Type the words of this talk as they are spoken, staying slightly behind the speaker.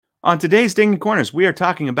On today's Ding and Corners, we are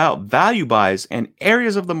talking about value buys and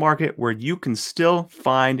areas of the market where you can still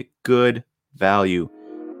find good value.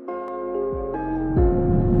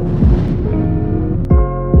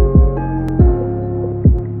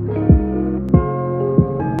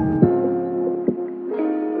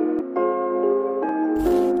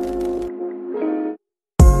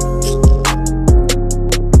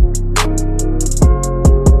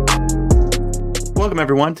 Welcome,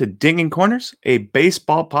 everyone, to Ding and Corners, a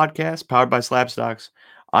baseball podcast powered by Slab Stocks.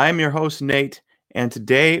 I am your host, Nate, and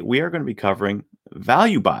today we are going to be covering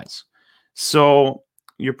value buys. So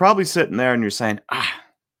you're probably sitting there and you're saying,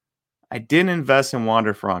 I didn't invest in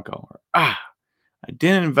Wander Franco, or I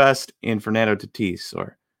didn't invest in Fernando Tatis,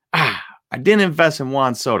 or I didn't invest in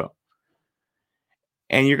Juan Soto.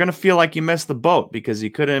 And you're going to feel like you missed the boat because you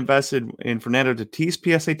could have invested in Fernando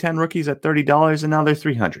Tatis PSA 10 rookies at $30 and now they're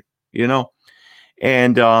 $300,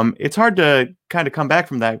 And it's hard to kind of come back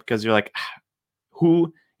from that because you're like,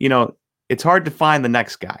 it's hard to find the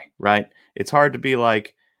next guy, right? It's hard to be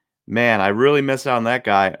like, man, I really missed out on that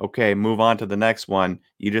guy. Okay, move on to the next one.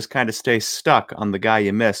 You just kind of stay stuck on the guy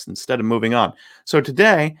you missed instead of moving on. So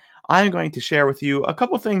today, I'm going to share with you a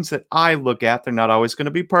couple things that I look at. They're not always going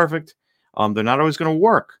to be perfect. They're not always going to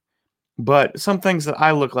work. But some things that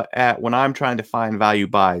I look at when I'm trying to find value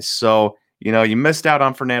buys. So, you missed out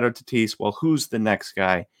on Fernando Tatis. Well, who's the next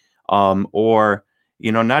guy? Or,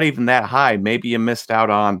 not even that high. Maybe you missed out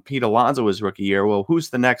on Pete Alonso his rookie year. Well, who's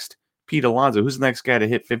the next Pete Alonso? Who's the next guy to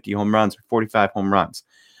hit 50 home runs or 45 home runs?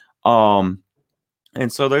 And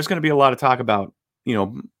so there's going to be a lot of talk about,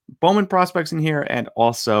 Bowman prospects in here and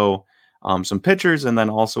also some pitchers and then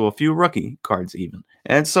also a few rookie cards even.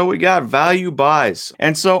 And so we got value buys.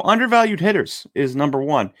 And so undervalued hitters is number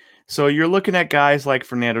one. So you're looking at guys like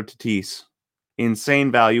Fernando Tatis,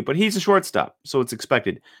 insane value, but he's a shortstop, so it's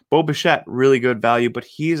expected. Bo Bichette, really good value, but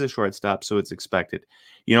he's a shortstop, so it's expected.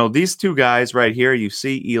 These two guys right here, you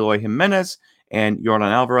see Eloy Jimenez and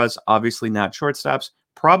Yordan Alvarez, obviously not shortstops,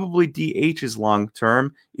 probably DHs long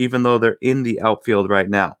term, even though they're in the outfield right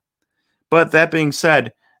now. But that being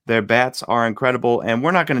said, their bats are incredible, and we're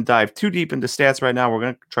not going to dive too deep into stats right now. We're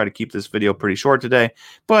going to try to keep this video pretty short today,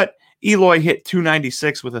 but Eloy hit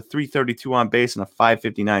 296 with a 332 on base and a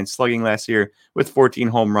 559 slugging last year with 14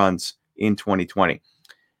 home runs in 2020.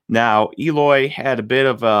 Now, Eloy had a bit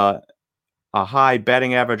of a high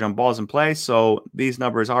batting average on balls in play, so these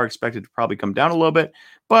numbers are expected to probably come down a little bit,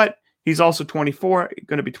 but he's also 24,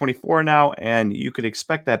 going to be 24 now, and you could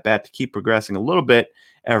expect that bat to keep progressing a little bit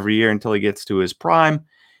every year until he gets to his prime.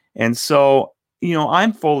 And so,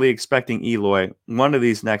 I'm fully expecting Eloy one of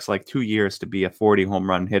these next 2 years to be a 40 home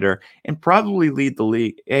run hitter and probably lead the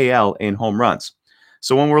league AL in home runs.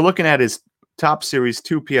 So when we're looking at his top series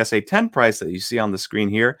 2 PSA 10 price that you see on the screen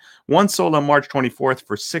here, one sold on March 24th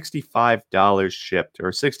for $65 shipped or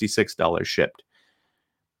 $66 shipped.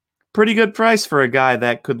 Pretty good price for a guy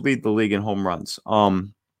that could lead the league in home runs.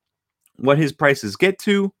 What his prices get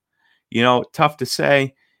to, tough to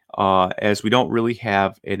say. As we don't really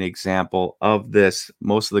have an example of this.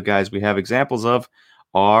 Most of the guys we have examples of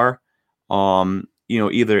are,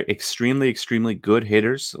 either extremely, extremely good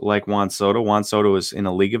hitters like Juan Soto. Juan Soto is in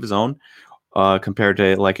a league of his own compared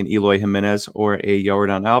to like an Eloy Jimenez or a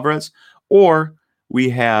Yordan Alvarez. Or we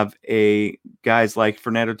have guys like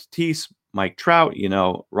Fernando Tatis, Mike Trout,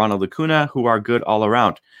 Ronald Acuna, who are good all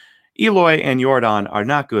around. Eloy and Yordan are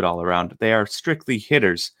not good all around. They are strictly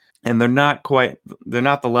hitters. And they're not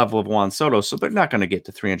the level of Juan Soto, so they're not going to get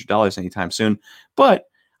to $300 anytime soon. But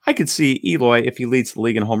I could see Eloy, if he leads the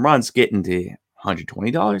league in home runs, getting to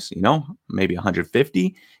 $120, maybe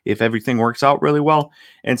 $150 if everything works out really well.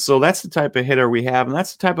 And so that's the type of hitter we have, and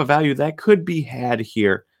that's the type of value that could be had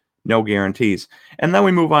here. No guarantees. And then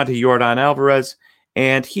we move on to Yordan Alvarez,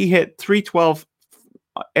 and he hit 312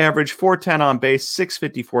 average, 410 on base,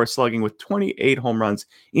 654 slugging with 28 home runs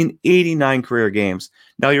in 89 career games.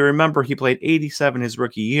 Now, you remember he played 87 his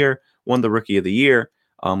rookie year, won the Rookie of the Year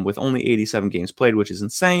with only 87 games played, which is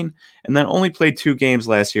insane, and then only played 2 games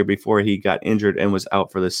last year before he got injured and was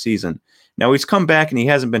out for the season. Now, he's come back, and he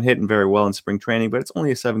hasn't been hitting very well in spring training, but it's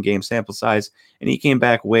only a 7-game sample size, and he came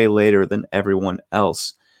back way later than everyone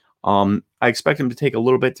else. I expect him to take a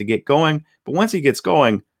little bit to get going, but once he gets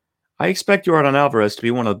going, I expect Yordan Alvarez to be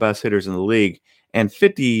one of the best hitters in the league. And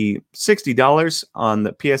 $60 on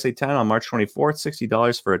the PSA 10 on March 24th,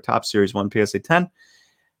 $60 for a top series 1 PSA 10.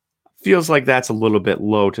 Feels like that's a little bit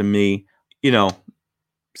low to me.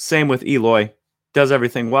 Same with Eloy. Does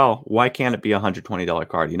everything well. Why can't it be a $120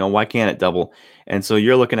 card? Why can't it double? And so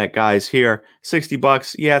you're looking at guys here,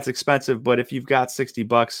 $60. Yeah, it's expensive, but if you've got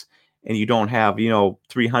 $60 and you don't have,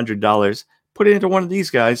 $300, put it into one of these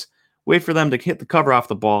guys, wait for them to hit the cover off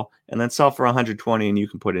the ball, and then sell for 120, and you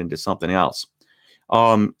can put it into something else.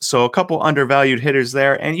 So a couple undervalued hitters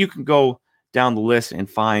there, and you can go down the list and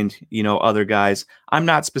find, other guys. I'm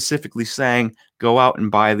not specifically saying go out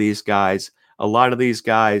and buy these guys. A lot of these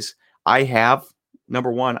guys I have.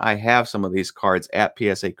 Number one, I have some of these cards at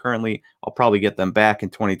PSA currently. I'll probably get them back in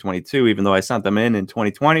 2022, even though I sent them in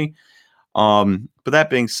 2020. But that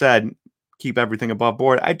being said, keep everything above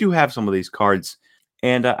board. I do have some of these cards,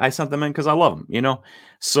 and I sent them in because I love them,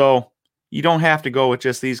 So you don't have to go with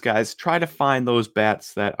just these guys. Try to find those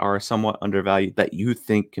bats that are somewhat undervalued that you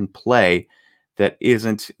think can play, that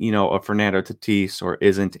isn't, a Fernando Tatis or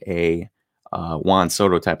isn't a Juan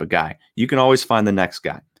Soto type of guy. You can always find the next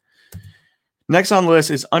guy. Next on the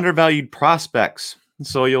list is undervalued prospects.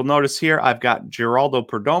 So you'll notice here I've got Geraldo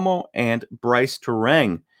Perdomo and Bryce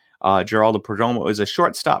Turang. Geraldo Perdomo is a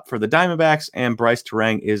shortstop for the Diamondbacks, and Bryce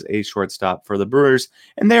Turang is a shortstop for the Brewers.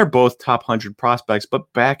 And they're both top 100 prospects,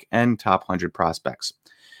 but back-end top 100 prospects.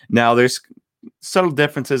 Now, there's subtle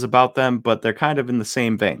differences about them, but they're kind of in the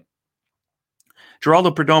same vein.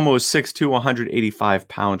 Geraldo Perdomo is 6'2",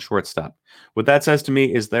 185-pound shortstop. What that says to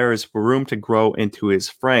me is there is room to grow into his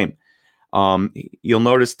frame. You'll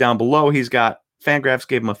notice down below he's got Fangraphs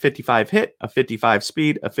gave him a 55 hit, a 55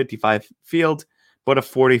 speed, a 55 field, but a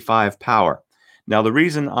 45 power. Now, the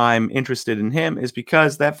reason I'm interested in him is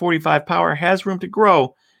because that 45 power has room to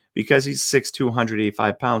grow because he's 6'2",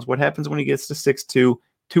 185 pounds. What happens when he gets to 6'2",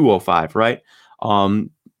 205, right?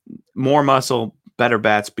 More muscle, better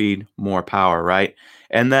bat speed, more power, right?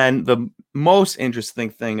 And then the most interesting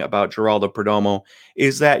thing about Geraldo Perdomo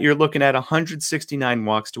is that you're looking at 169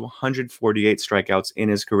 walks to 148 strikeouts in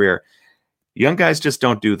his career. Young guys just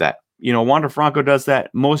don't do that. Wander Franco does that.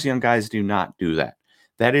 Most young guys do not do that.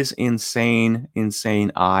 That is insane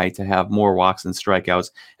to have more walks than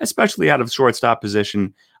strikeouts, especially out of shortstop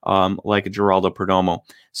position like a Geraldo Perdomo.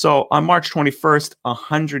 So on March 21st,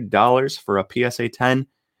 $100 for a PSA 10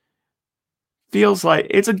 feels like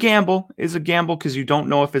it's a gamble. It's a gamble because you don't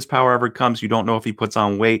know if his power ever comes. You don't know if he puts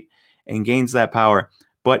on weight and gains that power.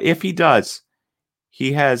 But if he does,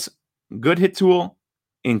 he has good hit tool,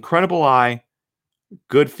 incredible eye,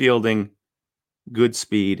 good fielding, good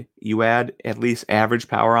speed. You add at least average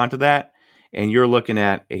power onto that, and you're looking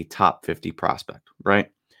at a top 50 prospect, right?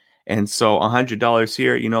 And so $100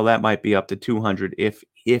 here, that might be up to $200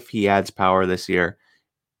 if he adds power this year.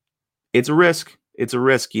 It's a risk. It's a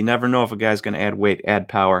risk. You never know if a guy's going to add weight, add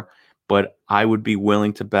power, but I would be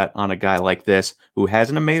willing to bet on a guy like this who has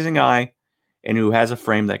an amazing eye and who has a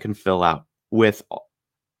frame that can fill out with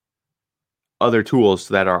other tools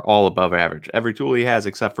that are all above average. Every tool he has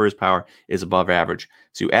except for his power is above average.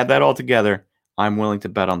 So you add that all together, I'm willing to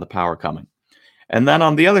bet on the power coming. And then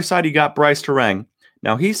on the other side, you got Bryce Turang.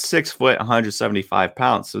 Now he's 6 foot, 175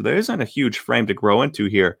 pounds. So there isn't a huge frame to grow into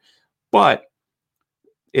here, but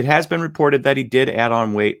it has been reported that he did add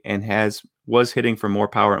on weight and was hitting for more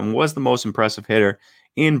power and was the most impressive hitter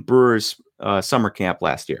in Brewers summer camp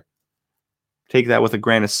last year. Take that with a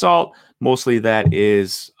grain of salt. Mostly that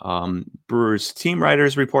is Brewers team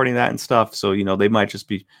writers reporting that and stuff. So, they might just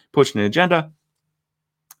be pushing an agenda.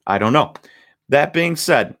 I don't know. That being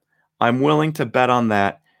said, I'm willing to bet on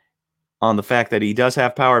that, on the fact that he does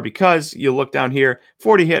have power, because you look down here,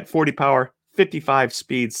 40 hit, 40 power, 55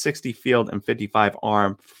 speed, 60 field, and 55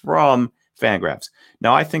 arm from Fangraphs.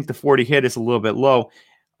 Now, I think the 40 hit is a little bit low.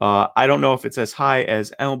 I don't know if it's as high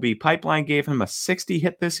as MLB Pipeline gave him a 60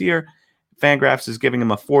 hit this year. Fangraphs is giving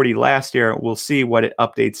him a 40 last year. We'll see what it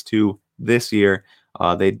updates to this year.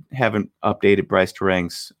 They haven't updated Bryce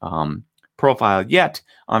Turang's profile yet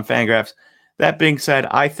on Fangraphs. That being said,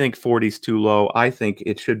 I think 40 is too low. I think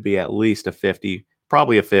it should be at least a 50,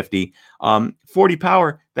 probably a 50. 40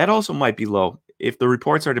 power, that also might be low. If the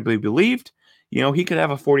reports are to be believed, he could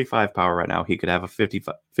have a 45 power right now. He could have a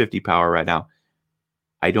 50 power right now.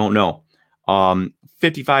 I don't know.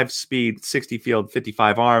 55 speed, 60 field,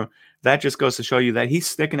 55 arm. That just goes to show you that he's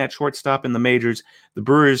sticking at shortstop in the majors. The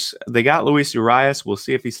Brewers, they got Luis Urias. We'll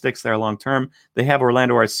see if he sticks there long term. They have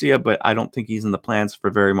Orlando Arcia, but I don't think he's in the plans for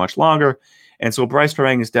very much longer. And so Bryce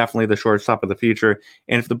Turang is definitely the shortstop of the future.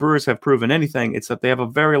 And if the Brewers have proven anything, it's that they have a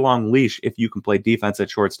very long leash if you can play defense at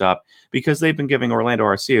shortstop, because they've been giving Orlando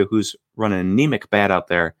Arcia, who's run an anemic bat out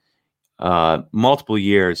there, multiple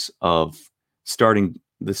years of starting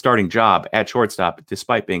job at shortstop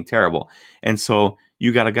despite being terrible. And so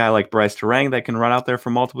you got a guy like Bryce Turang that can run out there for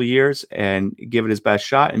multiple years and give it his best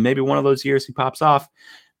shot, and maybe one of those years he pops off.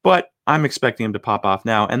 But I'm expecting him to pop off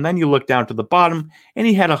now. And then you look down to the bottom, and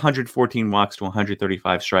he had 114 walks to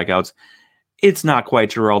 135 strikeouts. It's not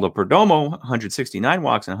quite Geraldo Perdomo, 169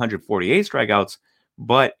 walks and 148 strikeouts,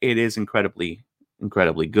 but it is incredibly,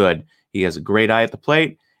 incredibly good. He has a great eye at the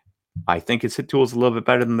plate. I think his hit tool is a little bit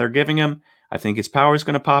better than they're giving him. I think his power is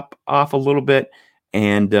going to pop off a little bit.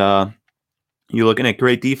 And you're looking at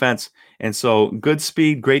great defense. And so good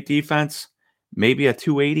speed, great defense, maybe a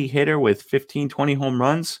 280 hitter with 15, 20 home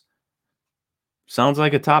runs. Sounds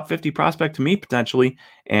like a top 50 prospect to me, potentially.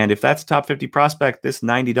 And if that's a top 50 prospect, this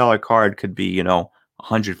 $90 card could be,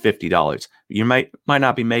 $150. You might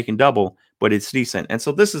not be making double, but it's decent. And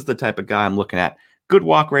so this is the type of guy I'm looking at. Good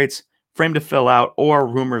walk rates, frame to fill out, or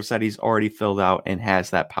rumors that he's already filled out and has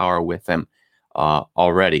that power with him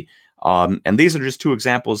already. And these are just two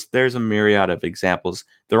examples. There's a myriad of examples.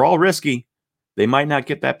 They're all risky. They might not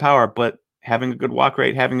get that power, but having a good walk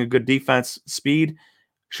rate, having a good defense, speed,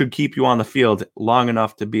 should keep you on the field long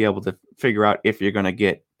enough to be able to figure out if you're going to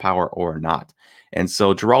get power or not. And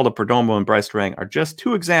so Geraldo Perdomo and Bryce Turang are just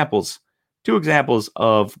two examples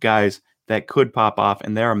of guys that could pop off,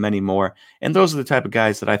 and there are many more. And those are the type of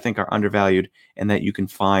guys that I think are undervalued and that you can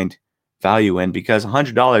find value in, because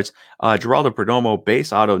 $100, Geraldo Perdomo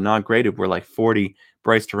base auto non-graded were like 40,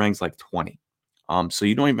 Bryce Turang's like 20. So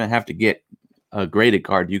you don't even have to get a graded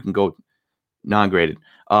card. You can go non-graded.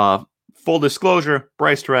 Full disclosure,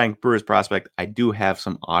 Bryce Turang, Brewers prospect. I do have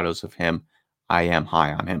some autos of him. I am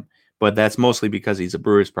high on him, but that's mostly because he's a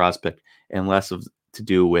Brewers prospect and less of to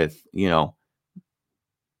do with,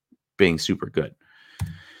 being super good.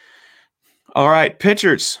 All right,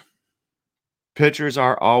 pitchers. Pitchers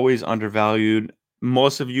are always undervalued.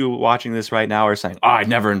 Most of you watching this right now are saying, I'd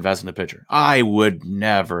never invest in a pitcher. I would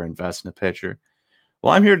never invest in a pitcher.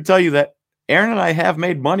 Well, I'm here to tell you that Aaron and I have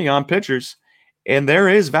made money on pitchers, and there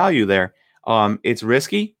is value there. It's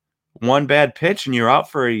risky. One bad pitch and you're out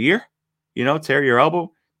for a year. Tear your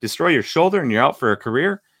elbow, destroy your shoulder, and you're out for a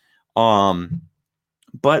career.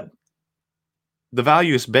 But the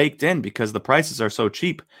value is baked in because the prices are so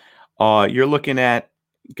cheap. You're looking at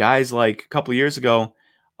guys like a couple of years ago,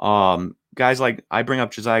 guys like, I bring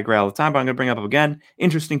up Josiah Gray all the time, but I'm going to bring up again.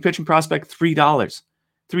 Interesting pitching prospect, $3.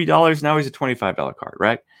 $3, now he's a $25 card,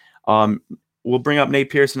 right? We'll bring up Nate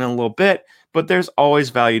Pearson in a little bit, but there's always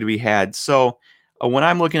value to be had. So when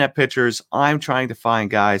I'm looking at pitchers, I'm trying to find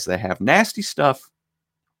guys that have nasty stuff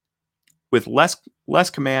with less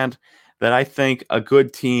command that I think a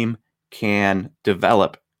good team can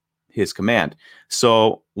develop his command.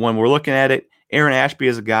 So when we're looking at it, Aaron Ashby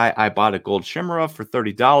is a guy I bought a gold shimmer of for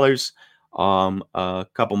 $30 a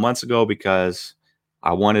couple months ago because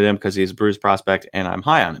I wanted him because he's a Brewers prospect and I'm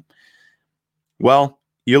high on him. Well,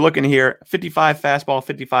 you're looking here, 55 fastball,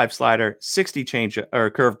 55 slider, 60 change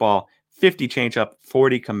or curveball, 50 changeup,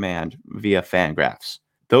 40 command via Fangraphs.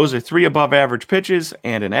 Those are 3 above average pitches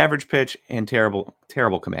and an average pitch and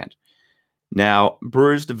terrible command. Now,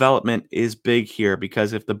 Brewers development is big here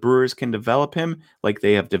because if the Brewers can develop him like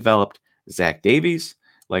they have developed Zach Davies,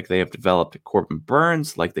 like they have developed Corbin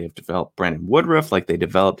Burns, like they have developed Brandon Woodruff, like they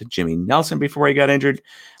developed Jimmy Nelson before he got injured,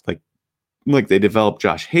 like they developed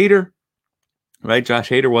Josh Hader, right? Josh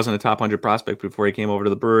Hader wasn't a top 100 prospect before he came over to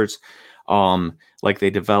the Brewers. Like they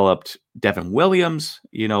developed Devin Williams.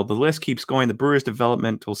 The list keeps going. The Brewers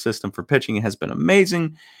developmental system for pitching has been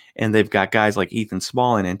amazing. And they've got guys like Ethan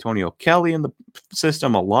Small and Antonio Kelly in the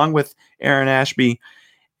system, along with Aaron Ashby.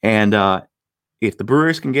 And if the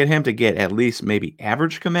Brewers can get him to get at least maybe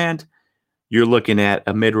average command, you're looking at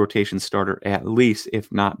a mid-rotation starter at least,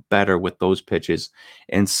 if not better, with those pitches.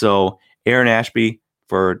 And so Aaron Ashby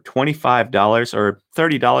for $25 or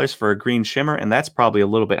 $30 for a green shimmer, and that's probably a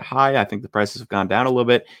little bit high. I think the prices have gone down a little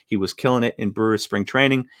bit. He was killing it in Brewers spring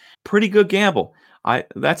training. Pretty good gamble.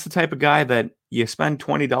 That's the type of guy that you spend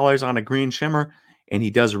 $20 on a green shimmer, and he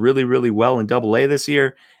does really, really well in Double-A this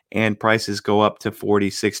year, and prices go up to $40,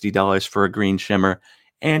 $60 for a green shimmer.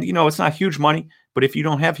 And, it's not huge money, but if you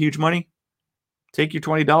don't have huge money, take your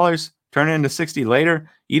 $20, turn it into $60 later.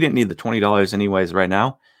 You didn't need the $20 anyways right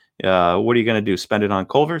now. What are you going to do? Spend it on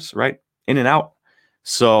Culvers, right? In and out.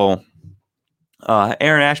 So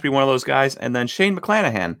Aaron Ashby, one of those guys. And then Shane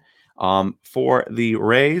McClanahan for the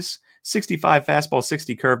Rays, 65 fastball,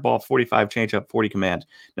 60 curveball, 45 changeup, 40 command.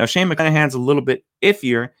 Now, Shane McClanahan's a little bit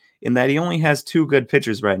iffier in that he only has 2 good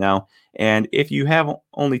pitchers right now. And if you have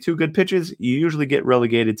only 2 good pitches, you usually get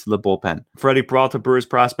relegated to the bullpen. Freddie Peralta, Brewers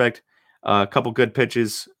prospect, a couple good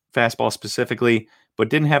pitches, fastball specifically, but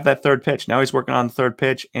didn't have that third pitch. Now he's working on the third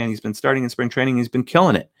pitch, and he's been starting in spring training. He's been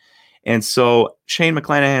killing it. And so Shane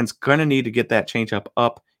McClanahan's going to need to get that changeup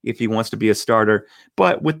up if he wants to be a starter.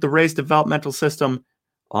 But with the Rays developmental system,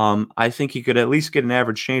 I think he could at least get an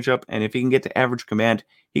average changeup, and if he can get to average command,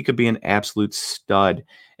 he could be an absolute stud.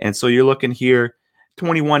 And so you're looking here,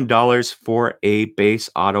 $21 for a base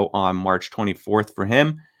auto on March 24th for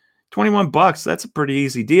him. 21 bucks, that's a pretty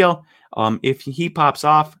easy deal. If he pops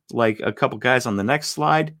off like a couple guys on the next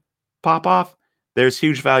slide pop off, there's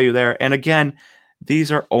huge value there. And again,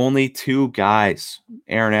 these are only two guys,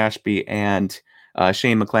 Aaron Ashby and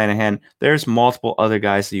Shane McClanahan. There's multiple other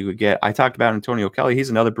guys that you could get. I talked about Antonio Kelly. He's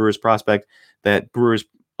another Brewers prospect that Brewers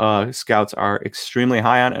scouts are extremely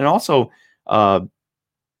high on. And also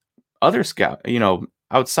other scout,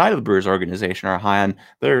 outside of the Brewers organization are high on.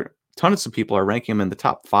 There tons of people are ranking him in the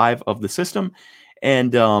top 5 of the system.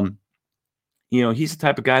 And, he's the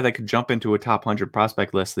type of guy that could jump into a top 100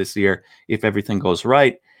 prospect list this year if everything goes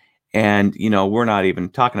right. And, we're not even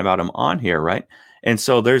talking about him on here, right? And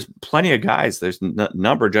so there's plenty of guys. There's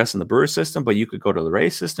number just in the Brewers system, but you could go to the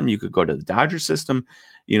Rays system. You could go to the Dodgers system.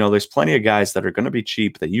 There's plenty of guys that are going to be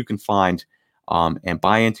cheap that you can find and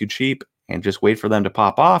buy into cheap and just wait for them to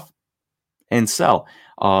pop off and sell.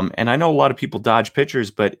 And I know a lot of people dodge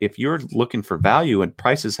pitchers, but if you're looking for value, and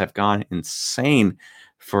prices have gone insane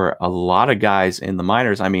for a lot of guys in the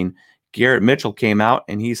minors. I mean, Garrett Mitchell came out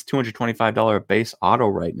and he's $225 base auto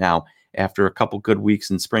right now after a couple good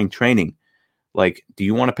weeks in spring training. Like, do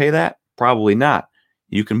you want to pay that? Probably not.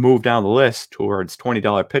 You can move down the list towards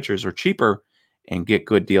 $20 pitchers or cheaper and get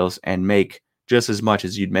good deals and make just as much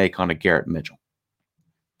as you'd make on a Garrett Mitchell.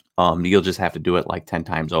 You'll just have to do it like 10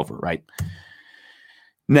 times over, right?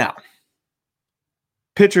 Now,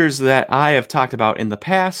 pitchers that I have talked about in the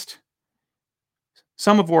past,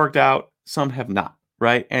 some have worked out, some have not,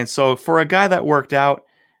 right? And so for a guy that worked out,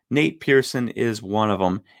 Nate Pearson is one of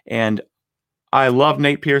them. And I love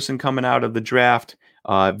Nate Pearson coming out of the draft.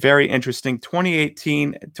 Very interesting.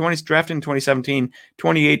 2018, drafted in 2017,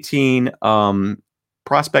 2018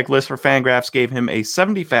 prospect list for Fangraphs gave him a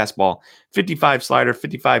 70 fastball, 55 slider,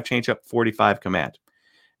 55 changeup, 45 command.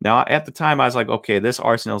 Now, at the time, I was like, okay, this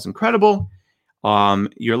arsenal is incredible.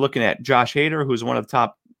 You're looking at Josh Hader, who's one of the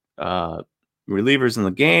top relievers in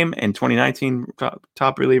the game, and 2019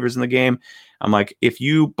 top relievers in the game. I'm like, if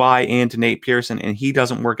you buy into Nate Pearson and he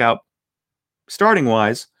doesn't work out starting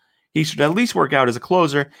wise, he should at least work out as a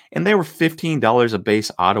closer. And they were $15 a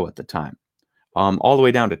base auto at the time, all the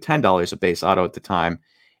way down to $10 a base auto at the time.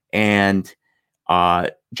 And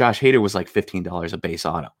Josh Hader was like $15 a base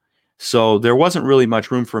auto. So there wasn't really much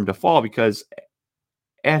room for him to fall because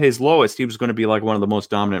at his lowest, he was going to be like one of the most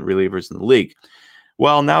dominant relievers in the league.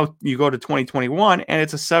 Well, now you go to 2021 and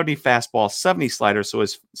it's a 70 fastball, 70 slider. So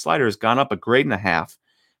his slider has gone up a grade and a half.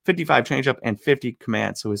 55 changeup, and 50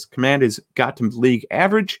 command. So his command has got to league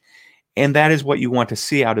average, and that is what you want to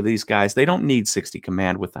see out of these guys. They don't need 60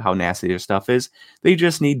 command with how nasty their stuff is. They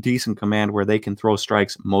just need decent command where they can throw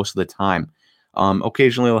strikes most of the time.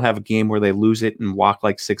 Occasionally they'll have a game where they lose it and walk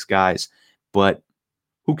like 6 guys, but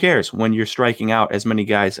who cares when you're striking out as many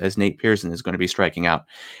guys as Nate Pearson is going to be striking out?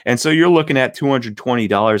 And so you're looking at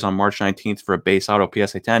 $220 on March 19th for a base auto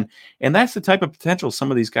PSA 10. And that's the type of potential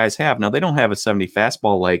some of these guys have. Now, they don't have a 70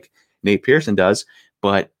 fastball like Nate Pearson does,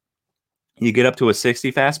 but you get up to a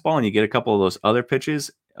 60 fastball and you get a couple of those other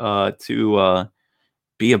pitches to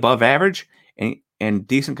be above average and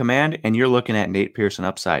decent command, and you're looking at Nate Pearson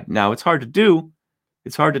upside. Now, it's hard to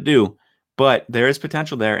do. But there is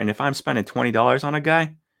potential there. And if I'm spending $20 on a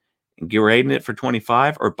guy and grading it for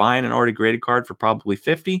 25 or buying an already graded card for probably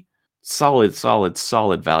 50, solid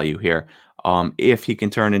value here. If he can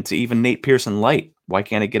turn into even Nate Pearson light, why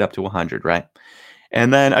can't it get up to 100, right?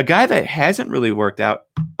 And then a guy that hasn't really worked out.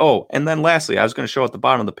 Oh, and then lastly, I was going to show at the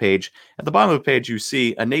bottom of the page. At the bottom of the page, you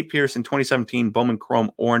see a Nate Pearson 2017 Bowman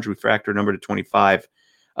Chrome Orange Refractor number to 25,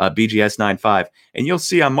 BGS 95. And you'll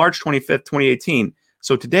see on March 25th, 2018,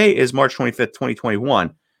 so today is March 25th,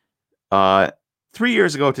 2021. 3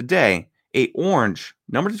 years ago today, a orange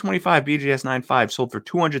number to 25 BGS 95 sold for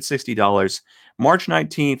 $260. March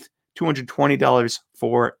 19th, $220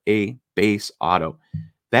 for a base auto.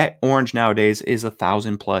 That orange nowadays is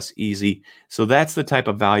 $1,000+ easy. So that's the type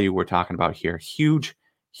of value we're talking about here. Huge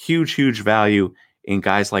value in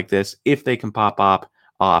guys like this if they can pop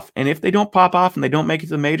off. And if they don't pop off and they don't make it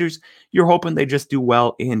to the majors, you're hoping they just do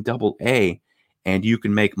well in Double-A. And you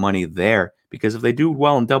can make money there, because if they do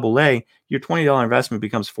well in Double-A, your $20 investment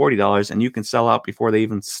becomes $40, and you can sell out before they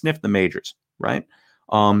even sniff the majors, right?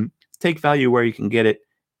 Take value where you can get it,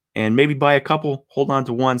 and maybe buy a couple, hold on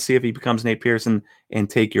to one, see if he becomes Nate Pearson, and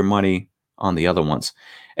take your money on the other ones.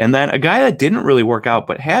 And then a guy that didn't really work out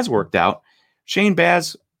but has worked out, Shane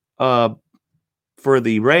Baz, For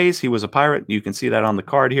the Rays, he was a Pirate. You can see that on the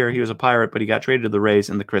card here. He was a Pirate, but he got traded to the Rays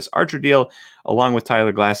in the Chris Archer deal, along with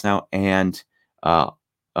Tyler Glasnow and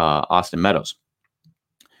Austin Meadows.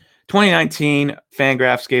 2019,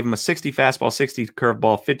 Fangraphs gave him a 60 fastball, 60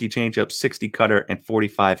 curveball, 50 changeup, 60 cutter, and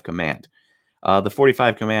 45 command. The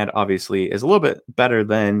 45 command obviously is a little bit better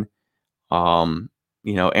than, Aaron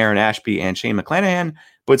Ashby and Shane McClanahan,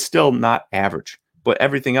 but still not average. But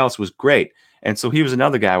everything else was great. And so he was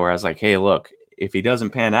another guy where I was like, hey, look, if he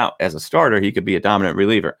doesn't pan out as a starter, he could be a dominant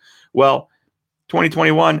reliever. Well,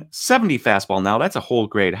 2021, 70 fastball. Now that's a whole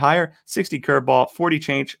grade higher. 60 curveball, 40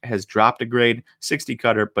 change has dropped a grade, 60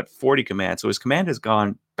 cutter, but 40 command. So his command has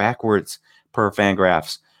gone backwards per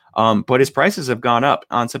Fangraphs. But his prices have gone up.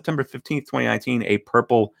 On September 15th, 2019, a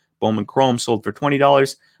purple Bowman Chrome sold for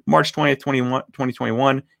 $20. March 20th,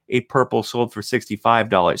 2021, a purple sold for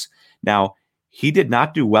 $65. Now, he did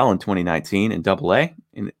not do well in 2019 in AA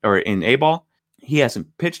or in A-ball. He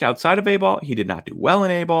hasn't pitched outside of A-ball. He did not do well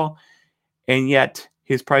in A-ball. And yet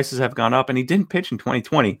his prices have gone up, and he didn't pitch in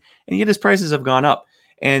 2020. And yet his prices have gone up.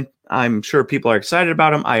 And I'm sure people are excited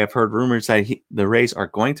about him. I have heard rumors that the Rays are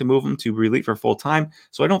going to move him to reliever full time.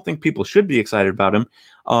 So I don't think people should be excited about him.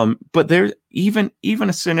 But there's even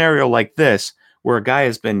a scenario like this where a guy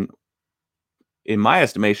has been, in my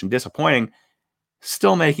estimation, disappointing,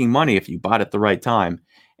 still making money if you bought at the right time.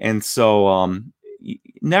 And so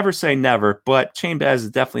never say never, but Shane Baz is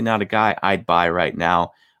definitely not a guy I'd buy right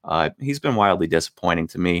now. He's been wildly disappointing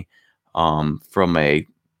to me from a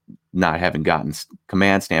not having gotten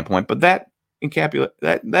command standpoint. But that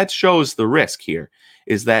shows the risk here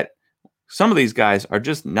is that some of these guys are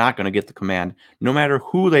just not going to get the command no matter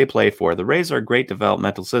who they play for. The Rays are a great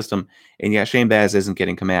developmental system, and yet Shane Baz isn't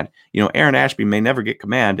getting command. Aaron Ashby may never get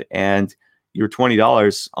command, and your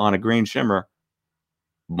 $20 on a green shimmer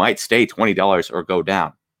might stay $20 or go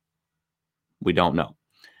down. We don't know.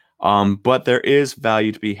 But there is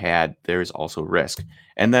value to be had. There is also risk.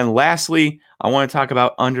 And then lastly, I want to talk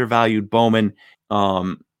about undervalued Bowman.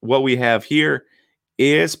 What we have here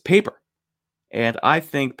is paper. And I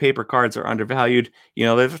think paper cards are undervalued.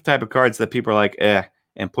 They're the type of cards that people are like,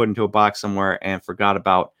 and put into a box somewhere and forgot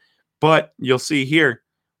about. But you'll see here,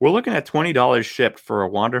 we're looking at $20 shipped for a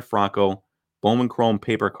Wander Franco Bowman Chrome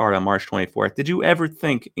paper card on March 24th. Did you ever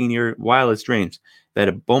think in your wildest dreams that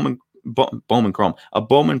a Bowman Chrome, a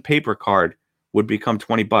Bowman paper card would become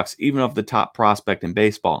 $20, even of the top prospect in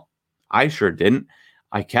baseball? I sure didn't.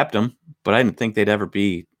 I kept them, but I didn't think they'd ever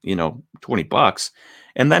be, $20.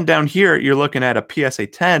 And then down here, you're looking at a PSA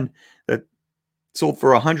 10 that sold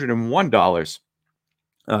for $101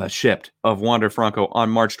 shipped of Wander Franco on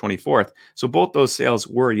March 24th. So both those sales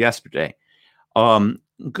were yesterday.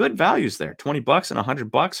 Good values there. $20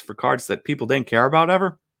 and $100 for cards that people didn't care about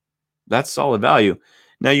ever. That's solid value.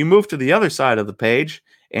 Now you move to the other side of the page,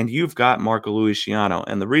 and you've got Marco Luciano.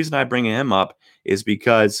 And the reason I bring him up is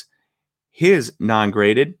because his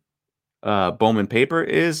non-graded Bowman paper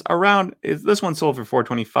is this one sold for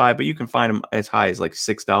 $4.25, but you can find them as high as like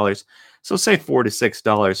 $6. So say $4 to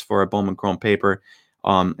 $6 for a Bowman Chrome paper.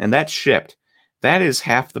 And that's shipped. That is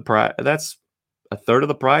half the price. That's a third of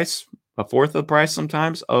the price, a fourth of the price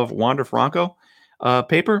sometimes of Wander Franco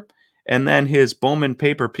paper. And then his Bowman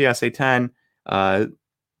paper PSA 10,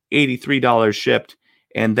 $83 shipped.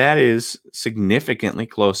 And that is significantly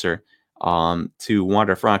closer to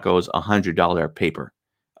Wander Franco's $100 paper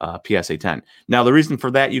PSA 10. Now, the reason for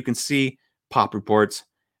that, you can see Pop Reports.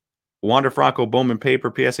 Wander Franco Bowman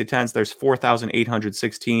paper PSA 10s, there's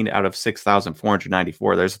 4,816 out of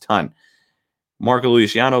 6,494. There's a ton. Marco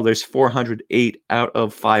Luciano, there's 408 out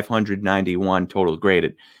of 591 total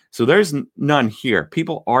graded. So there's none here.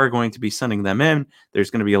 People are going to be sending them in. There's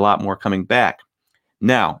going to be a lot more coming back.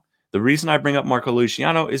 Now, the reason I bring up Marco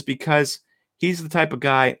Luciano is because he's the type of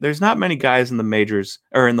guy, there's not many guys in the majors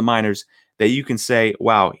or in the minors that you can say,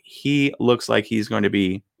 wow, he looks like he's going to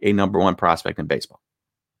be a number one prospect in baseball.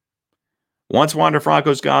 Once Wander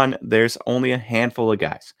Franco's gone, there's only a handful of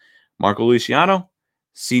guys. Marco Luciano,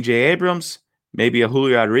 CJ Abrams, maybe a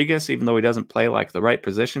Julio Rodriguez, even though he doesn't play like the right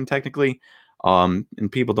position technically. And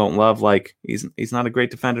people don't love, like, he's not a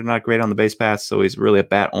great defender, not great on the base pass, so he's really a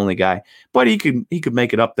bat only guy. But he could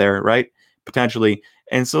make it up there, right? Potentially.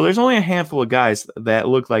 And so there's only a handful of guys that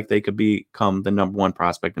look like they could become the number one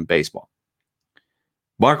prospect in baseball.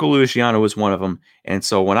 Marco Luciano is one of them. And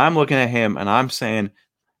so when I'm looking at him and I'm saying,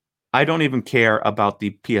 I don't even care about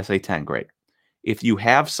the PSA 10 grade. If you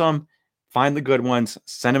have some, find the good ones,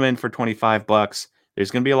 send them in for $25. There's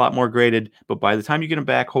going to be a lot more graded, but by the time you get him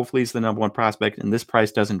back, hopefully he's the number one prospect and this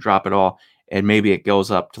price doesn't drop at all. And maybe it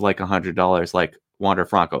goes up to like $100 like Wander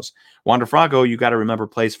Franco's. Wander Franco, you got to remember,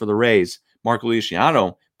 plays for the Rays, Marco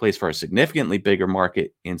Luciano plays for a significantly bigger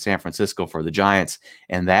market in San Francisco for the Giants,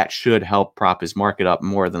 and that should help prop his market up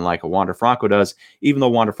more than like a Wander Franco does, even though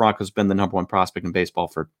Wander Franco's been the number one prospect in baseball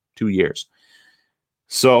for 2 years.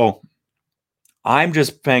 So I'm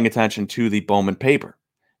just paying attention to the Bowman paper.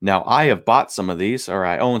 Now, I have bought some of these, or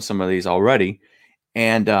I own some of these already,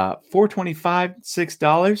 and $4.25,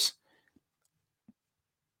 $6,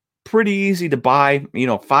 pretty easy to buy.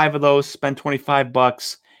 5 of those, spend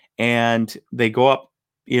 $25, and they go up,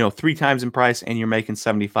 3 times in price, and you're making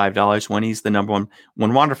 $75 when he's the number one.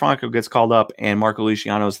 When Wander Franco gets called up and Marco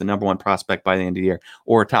Luciano is the number one prospect by the end of the year,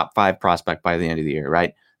 or top 5 prospect by the end of the year,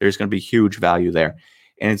 right? There's going to be huge value there.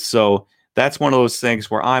 And so that's one of those things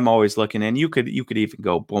where I'm always looking, and you could even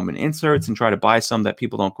go Bowman inserts and try to buy some that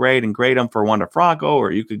people don't grade and grade them for Wander Franco,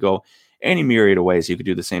 or you could go any myriad of ways. You could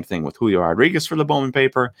do the same thing with Julio Rodriguez for the Bowman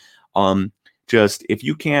paper. Just if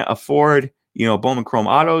you can't afford, Bowman Chrome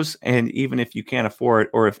autos, and even if you can't afford,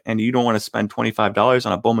 and you don't want to spend $25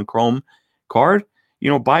 on a Bowman Chrome card,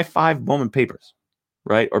 buy 5 Bowman papers,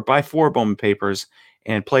 right? Or buy 4 Bowman papers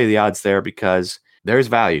and play the odds there, because there's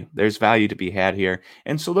value. There's value to be had here.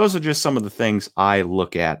 And so those are just some of the things I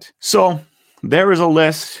look at. So there is a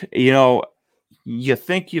list. You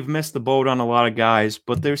think you've missed the boat on a lot of guys,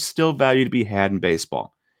 but there's still value to be had in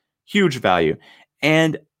baseball. Huge value.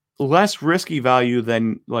 And less risky value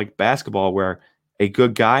than like basketball, where a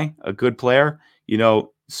good guy, a good player,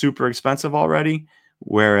 super expensive already.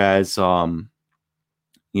 Whereas, you're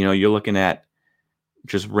looking at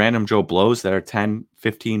just random Joe Blows that are $10,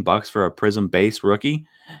 $15 for a Prism base rookie.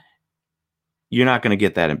 You're not going to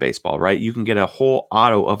get that in baseball, right? You can get a whole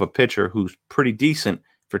auto of a pitcher who's pretty decent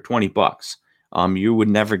for $20. You would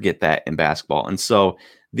never get that in basketball. And so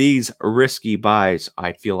these risky buys,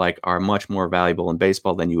 I feel like, are much more valuable in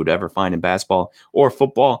baseball than you would ever find in basketball or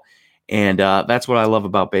football. And that's what I love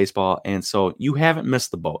about baseball. And so you haven't missed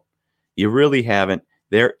the boat. You really haven't.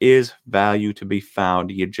 There is value to be found.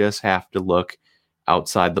 You just have to look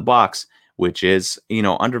outside the box, which is,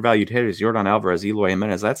 undervalued hitters, Yordan Alvarez, Eloy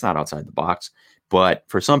Jimenez. That's not outside the box. But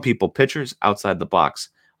for some people, pitchers, outside the box.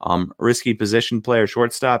 Risky position player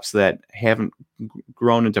shortstops that haven't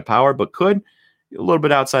grown into power but could, a little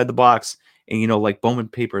bit outside the box. And, like Bowman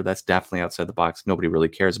paper, that's definitely outside the box. Nobody really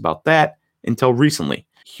cares about that until recently.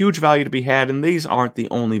 Huge value to be had, and these aren't the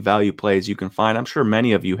only value plays you can find. I'm sure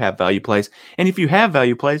many of you have value plays, and if you have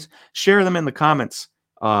value plays, share them in the comments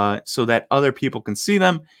so that other people can see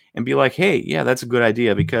them and be like, hey, yeah, that's a good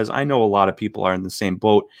idea, because I know a lot of people are in the same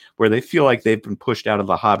boat where they feel like they've been pushed out of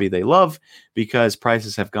the hobby they love because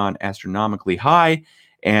prices have gone astronomically high,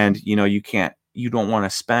 and you don't want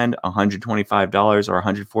to spend $125 or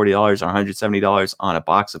 $140 or $170 on a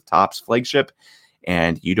box of Topps flagship,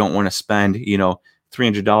 and you don't want to spend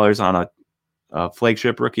 $300 on a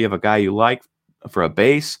flagship rookie of a guy you like for a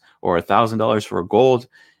base, or $1,000 for a gold.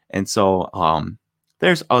 And so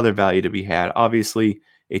there's other value to be had. Obviously,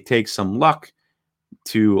 it takes some luck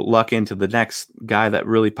to luck into the next guy that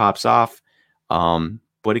really pops off,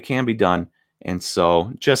 but it can be done. And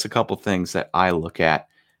so just a couple things that I look at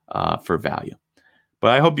for value.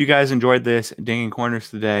 But I hope you guys enjoyed this Dinging Corners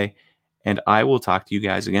today, and I will talk to you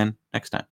guys again next time.